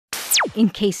in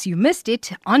case you missed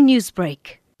it on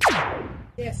Newsbreak.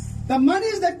 Yes. The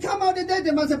monies that come out of there,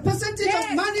 there must a percentage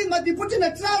of money must be put in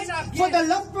a trust for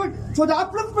the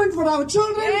upliftment for our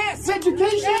children, for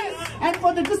education, and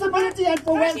for the disability and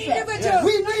for welfare.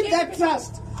 We need that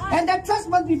trust, and that trust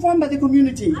must be formed by the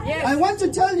community. I want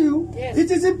to tell you,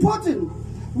 it is important.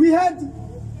 We had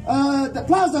the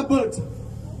plaza built.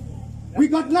 We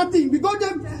got nothing. We got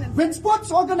them when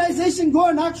sports organization go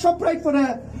and ask ShopRite for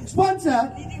a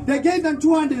sponsor. They gave them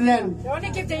 200 rand. They only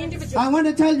give the individual. I want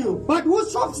to tell you, but who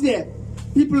shops there?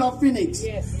 People of Phoenix.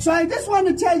 Yes. So I just want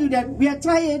to tell you that we are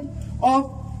tired of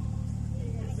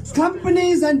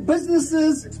companies and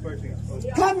businesses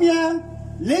come here.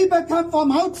 Labor come from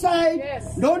outside.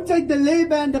 Yes. Don't take the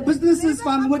labor and the businesses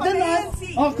from within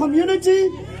our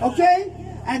community. Okay.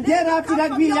 And thereafter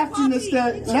that we left behind.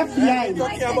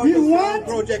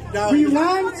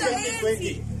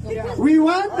 We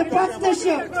want the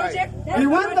partnership. We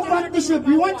want the partnership.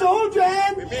 We want to hold your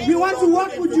hand. We want to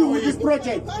work with you with this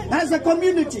project as a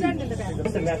community.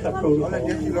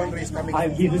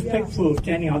 I've been respectful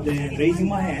standing out there and raising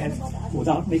my hand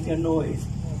without making a noise.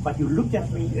 But you looked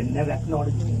at me and never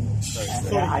acknowledged me.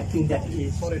 And I think that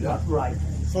is not right.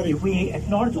 If we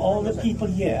acknowledge all the people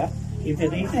here, if they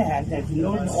raise their hand, there's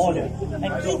no order,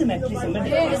 and give them at least a minute,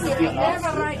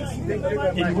 then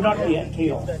it would not be a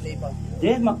chaos.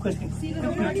 There's my question.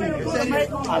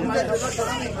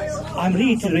 I'm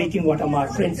reiterating what my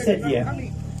friend said here.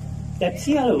 That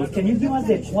CLOs, can you give us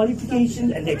their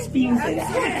qualifications and the experience they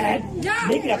had,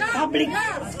 make it a public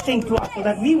thing to us so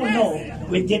that we will know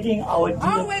we're getting our due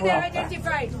proper.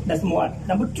 That's one.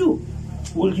 Number two,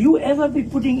 will you ever be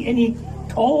putting any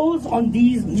tolls on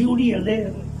these newly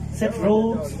elected set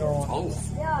roads, trophies,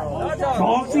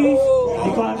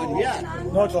 because,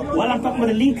 well, I'm talking about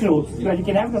the link roads. Well, you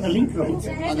can have it on the link roads.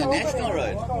 On the national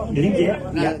road?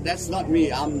 No, that's not me.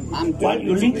 Well,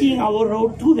 you're linking our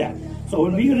road to that. So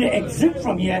when we're going to exit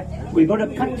from here, we're going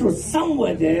to cut through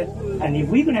somewhere there, and if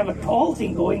we're going to have a tall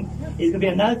thing going, it's going to be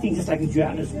another thing just like in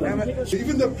Johannesburg.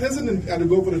 Even the president had to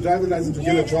go for the driver's license to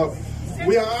get a job.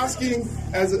 We are asking,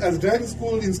 as driving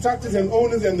school instructors and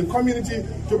owners and the community,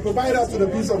 to provide us with a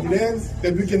piece of land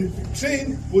that we can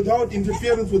train without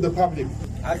interference with the public.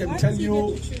 I can tell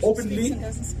you openly,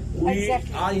 we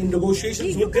are in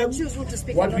negotiations with them,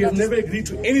 but we have never agreed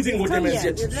to anything with them as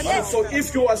yet. So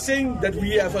if you are saying that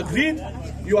we have agreed,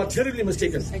 you are terribly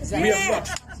mistaken. We have not.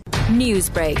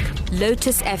 Newsbreak,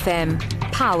 Lotus FM,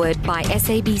 powered by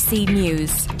SABC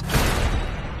News.